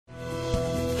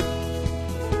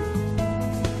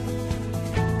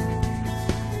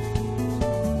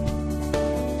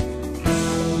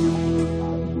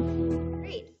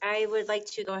would like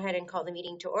to go ahead and call the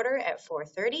meeting to order at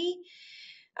 4:30.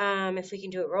 If we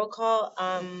can do a roll call.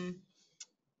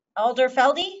 Alder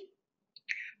Feldy?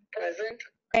 Present.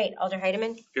 Great. Alder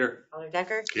Heidemann? Here. Alder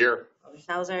Decker? Here. Alder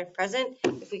Salazar? Present.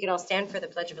 If we could all stand for the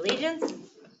Pledge of Allegiance.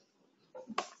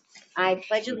 I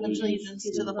pledge Allegiance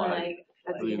to the flag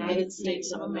of the United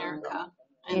States of America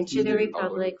and to the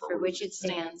republic for which it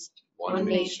stands, one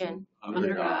nation,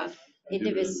 under God,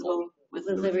 indivisible, with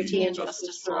liberty and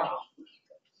justice for all.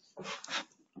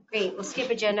 Great. We'll skip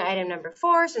agenda item number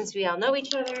 4 since we all know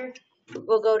each other.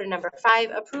 We'll go to number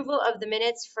 5, approval of the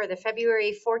minutes for the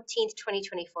February 14th,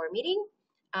 2024 meeting.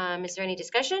 Is there any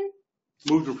discussion?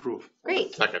 Move to approve.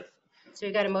 Great. Second. So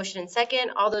we've got a motion and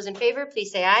second. All those in favor,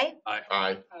 please say aye. Aye.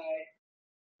 Aye.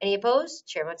 Any opposed?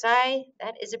 Chair votes aye.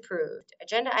 That is approved.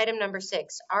 Agenda item number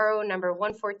 6, RO number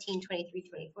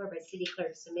 114-2324 by City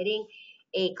Clerk submitting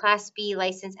a Class B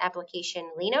license application,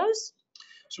 Linos.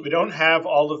 So we don't have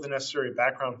all of the necessary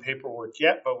background paperwork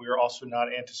yet, but we are also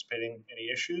not anticipating any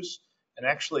issues. And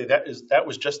actually, that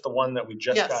was just the one that we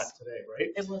just got today, right?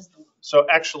 It was the one. So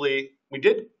actually, we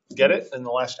did get it in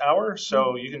the last hour,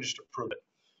 so you can just approve it.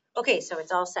 Okay, so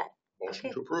it's all set.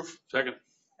 Motion to approve. Second.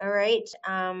 All right.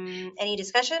 Any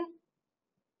discussion?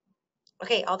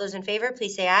 Okay, all those in favor,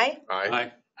 please say aye.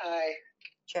 Aye. Aye.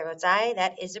 Chair votes aye.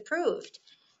 That is approved.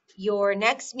 Your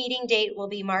next meeting date will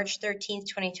be March 13th,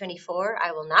 2024.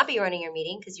 I will not be running your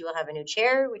meeting because you will have a new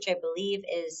chair, which I believe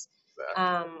is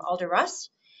Alder Russ.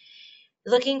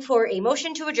 Looking for a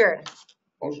motion to adjourn.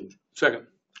 Motion. Second.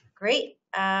 Great.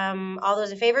 All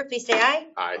those in favor, please say aye.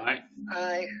 Aye.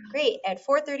 Aye. Great. At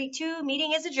 4:32,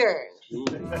 meeting is adjourned.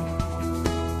 Ooh.